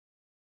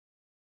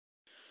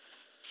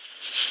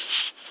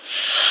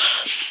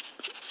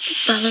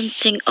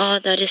balancing all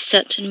that is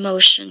set in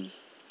motion.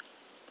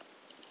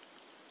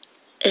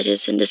 It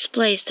is in this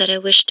place that I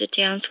wish to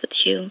dance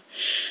with you,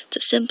 to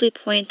simply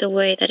point the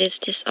way that is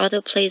this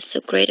other place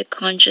of greater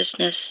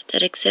consciousness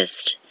that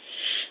exists.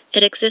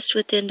 It exists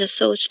within the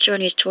soul's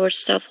journey towards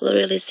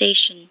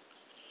self-realization.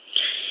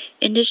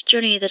 In this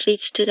journey that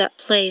leads to that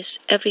place,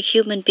 every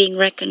human being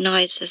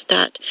recognizes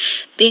that,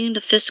 being in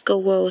the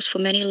physical worlds for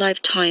many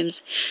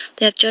lifetimes,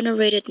 they have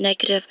generated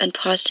negative and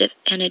positive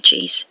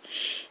energies,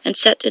 and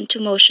set into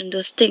motion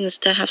those things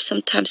that have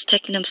sometimes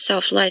taken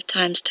themselves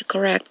lifetimes to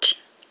correct.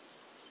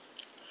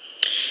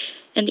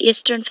 In the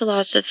Eastern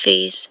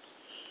philosophies,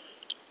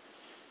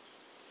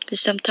 we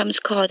sometimes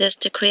call this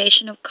the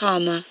creation of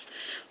karma,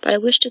 but I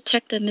wish to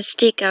take the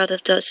mystique out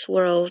of this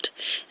world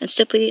and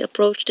simply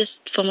approach this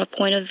from a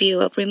point of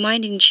view of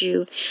reminding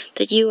you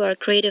that you are a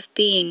creative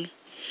being.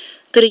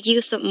 Through the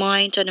use of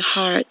mind and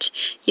heart,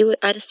 you would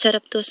either set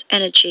up those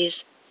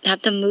energies,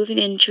 have them moving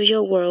into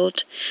your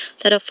world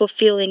that are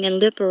fulfilling and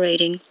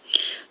liberating,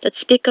 that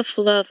speak of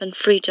love and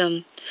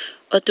freedom,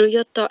 or through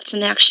your thoughts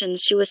and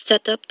actions you will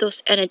set up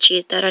those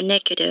energies that are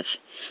negative,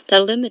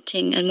 that are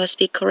limiting and must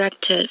be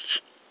corrected.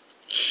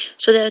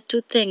 So there are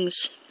two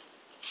things: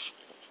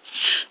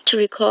 to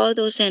recall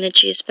those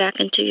energies back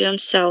into your own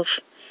self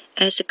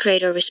as the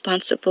creator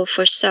responsible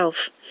for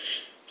self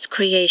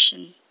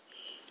creation,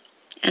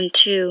 and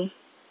two,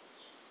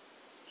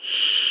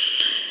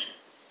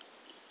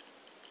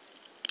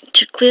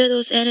 to clear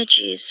those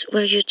energies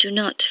where you do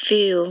not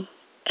feel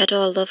at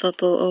all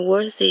lovable or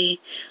worthy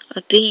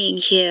of being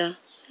here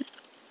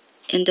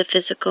in the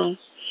physical,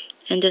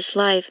 in this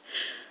life.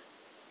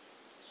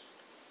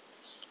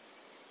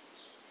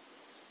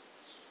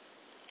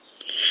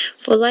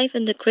 For life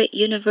in the great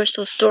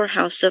universal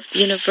storehouse of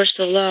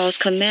universal laws,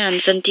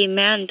 commands, and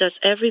demands us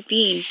every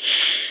being,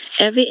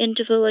 every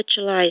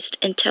individualized,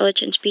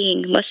 intelligent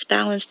being must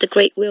balance the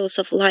great wheels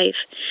of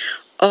life,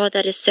 all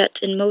that is set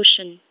in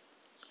motion.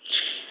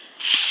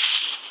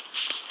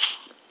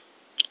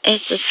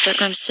 As the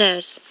Instagram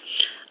says,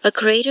 a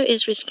creator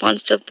is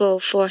responsible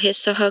for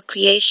his or her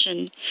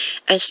creation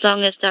as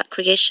long as that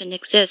creation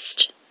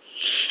exists.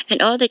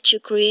 And all that you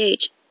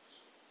create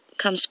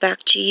comes back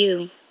to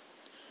you,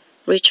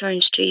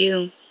 returns to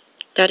you.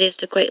 That is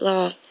the great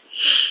law.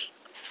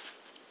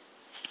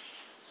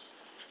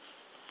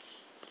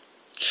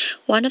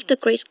 One of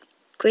the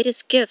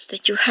greatest gifts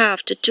that you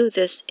have to do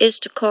this is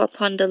to call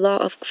upon the law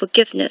of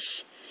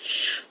forgiveness,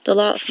 the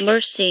law of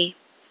mercy,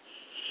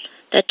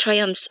 that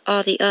triumphs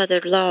all the other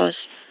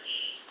laws,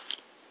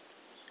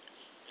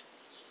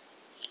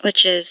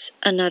 which is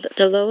another.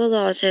 The lower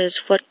laws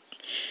is what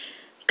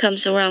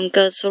comes around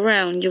goes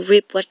around. You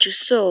reap what you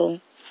sow.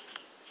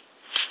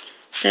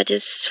 That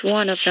is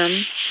one of them.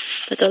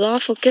 But the law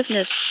of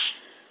forgiveness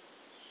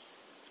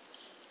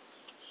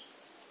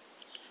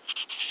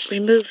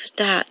removes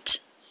that.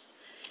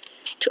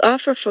 To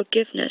offer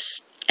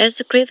forgiveness, as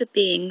a created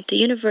being, the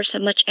universe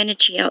has much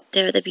energy out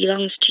there that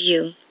belongs to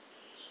you.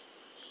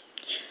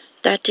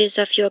 That is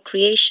of your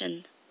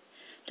creation.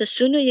 The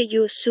sooner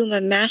you assume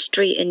a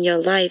mastery in your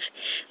life,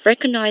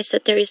 recognize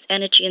that there is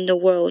energy in the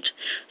world,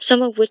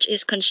 some of which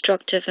is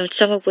constructive and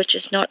some of which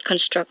is not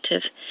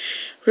constructive.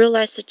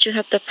 Realize that you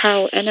have the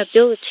power and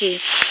ability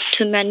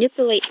to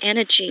manipulate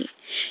energy,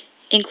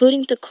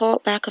 including the call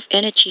back of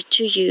energy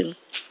to you.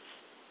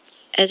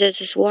 As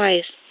is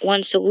wise,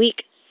 once a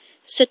week,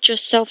 sit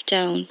yourself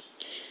down.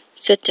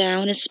 Sit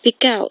down and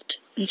speak out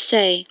and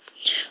say,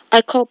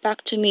 I call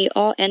back to me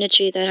all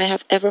energy that I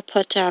have ever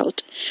put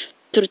out,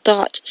 through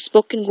thought,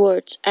 spoken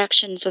words,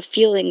 actions, or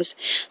feelings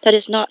that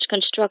is not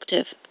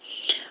constructive.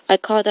 I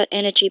call that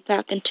energy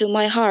back into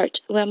my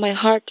heart, where my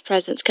heart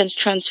presence can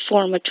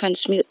transform or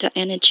transmute that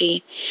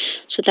energy,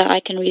 so that I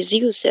can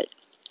reuse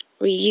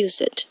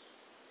it.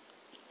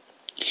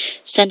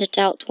 Send it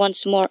out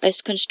once more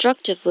as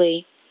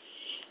constructively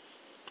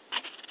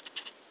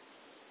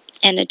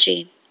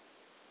energy.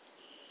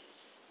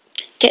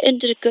 Get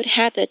into the good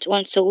habit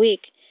once a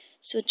week,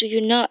 so do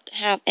you not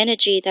have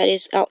energy that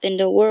is out in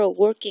the world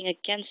working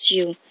against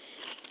you,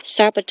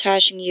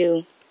 sabotaging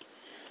you,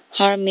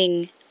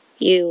 harming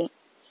you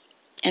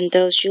and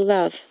those you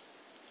love.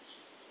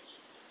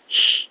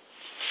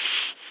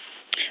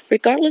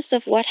 Regardless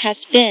of what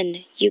has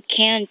been, you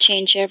can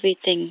change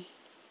everything.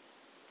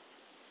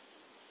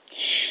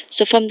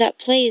 So from that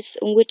place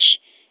in which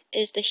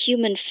is the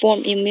human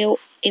form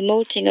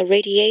emoting a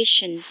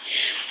radiation,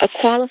 a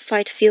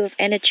qualified field of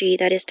energy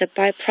that is the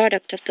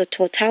byproduct of the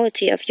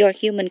totality of your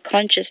human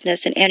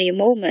consciousness in any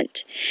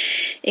moment,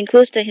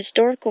 includes the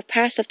historical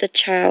past of the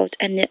child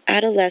and the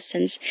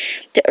adolescence,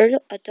 the early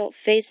adult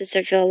phases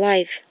of your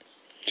life.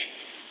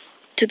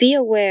 To be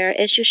aware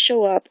as you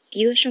show up,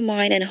 use your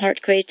mind and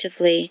heart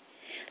creatively.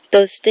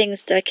 Those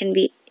things that can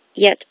be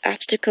yet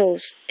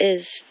obstacles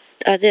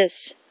are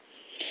this.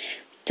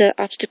 The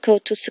obstacle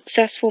to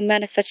successful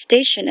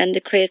manifestation and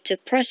the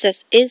creative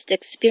process is the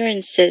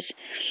experiences,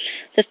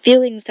 the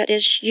feelings that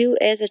is you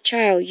as a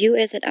child, you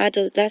as an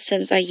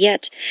adolescent are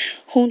yet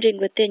holding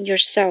within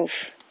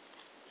yourself.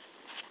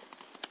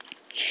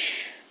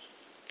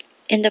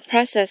 in the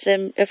process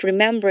of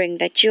remembering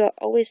that you are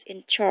always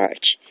in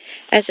charge.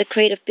 As a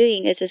creative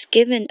being, it is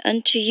given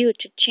unto you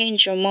to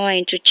change your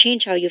mind, to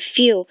change how you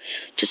feel,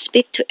 to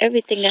speak to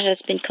everything that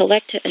has been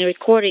collected and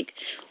recorded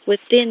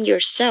within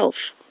yourself.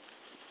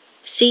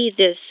 See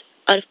this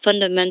a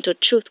fundamental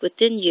truth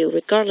within you,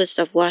 regardless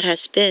of what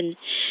has been.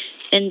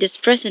 In this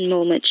present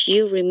moment,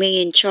 you remain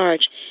in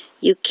charge.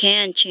 You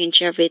can change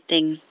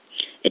everything.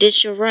 It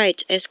is your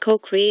right as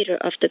co-creator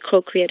of the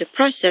co-creative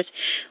process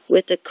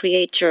with the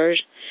Creator.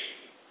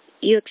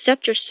 You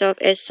accept yourself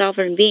as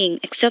sovereign being,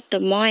 accept the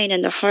mind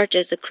and the heart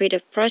as a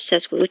creative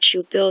process with which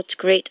you build,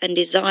 create, and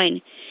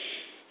design.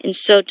 In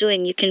so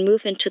doing, you can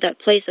move into that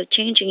place of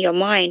changing your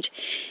mind,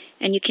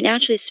 and you can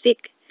actually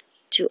speak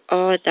to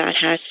all that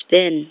has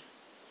been.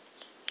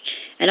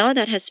 And all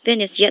that has been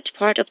is yet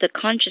part of the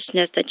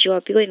consciousness that you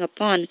are building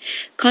upon.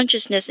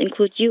 Consciousness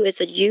includes you as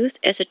a youth,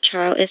 as a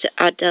child, as an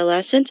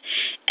adolescent,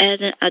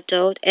 as an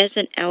adult, as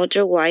an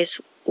elder,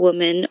 wise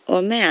woman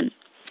or man.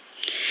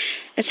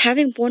 As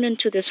having born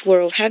into this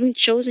world, having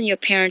chosen your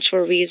parents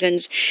for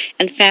reasons,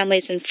 and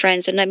families and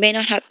friends, and that may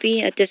not have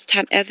been at this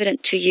time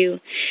evident to you,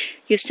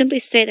 you simply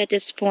say at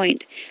this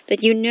point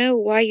that you know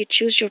why you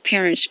choose your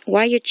parents,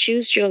 why you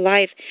choose your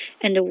life,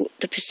 and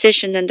the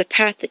position and the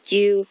path that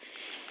you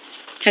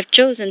have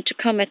chosen to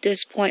come at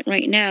this point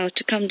right now,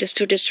 to come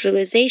to this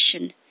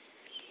realization.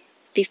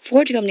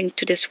 Before coming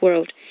to this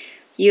world,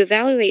 you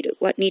evaluated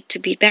what needs to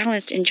be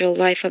balanced in your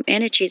life from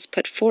energies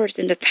put forth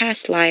in the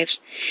past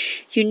lives.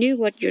 You knew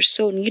what your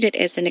soul needed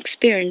as an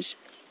experience.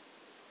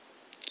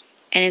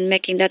 And in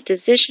making that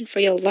decision for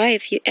your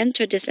life, you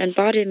entered this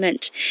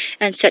embodiment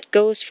and set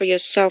goals for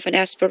yourself and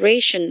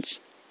aspirations.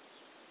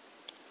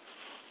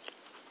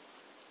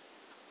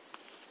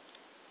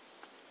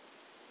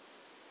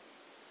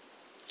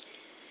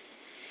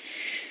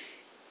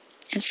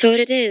 And so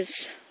it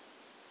is.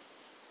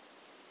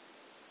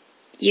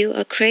 You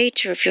are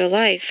creator of your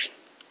life.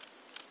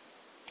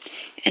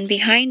 And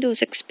behind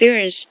those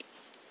experiences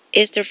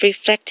is the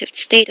reflective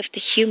state of the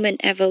human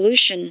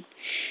evolution.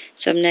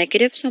 Some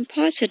negative, some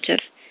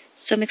positive.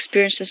 Some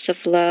experiences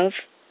of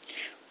love,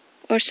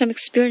 or some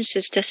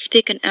experiences that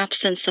speak an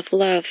absence of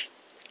love.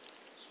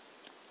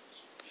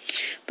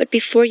 But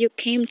before you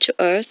came to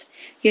Earth,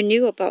 you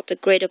knew about the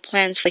greater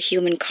plans for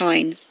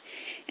humankind.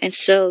 And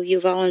so you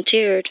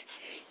volunteered.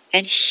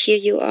 And here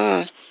you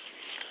are.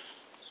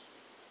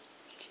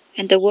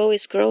 And the world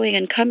is growing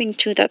and coming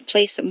to that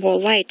place of more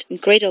light and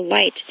greater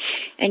light.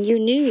 And you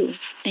knew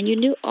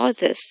all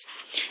this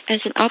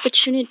as an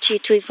opportunity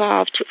to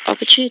evolve, to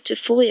opportunity to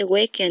fully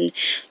awaken,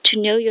 to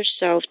know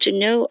yourself, to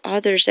know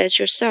others as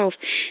yourself,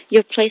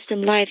 your place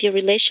in life, your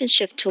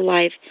relationship to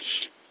life,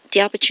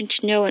 the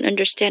opportunity to know and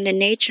understand the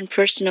nature and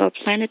personal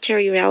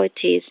planetary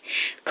realities,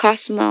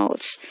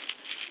 cosmos,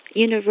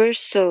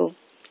 universal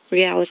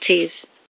realities.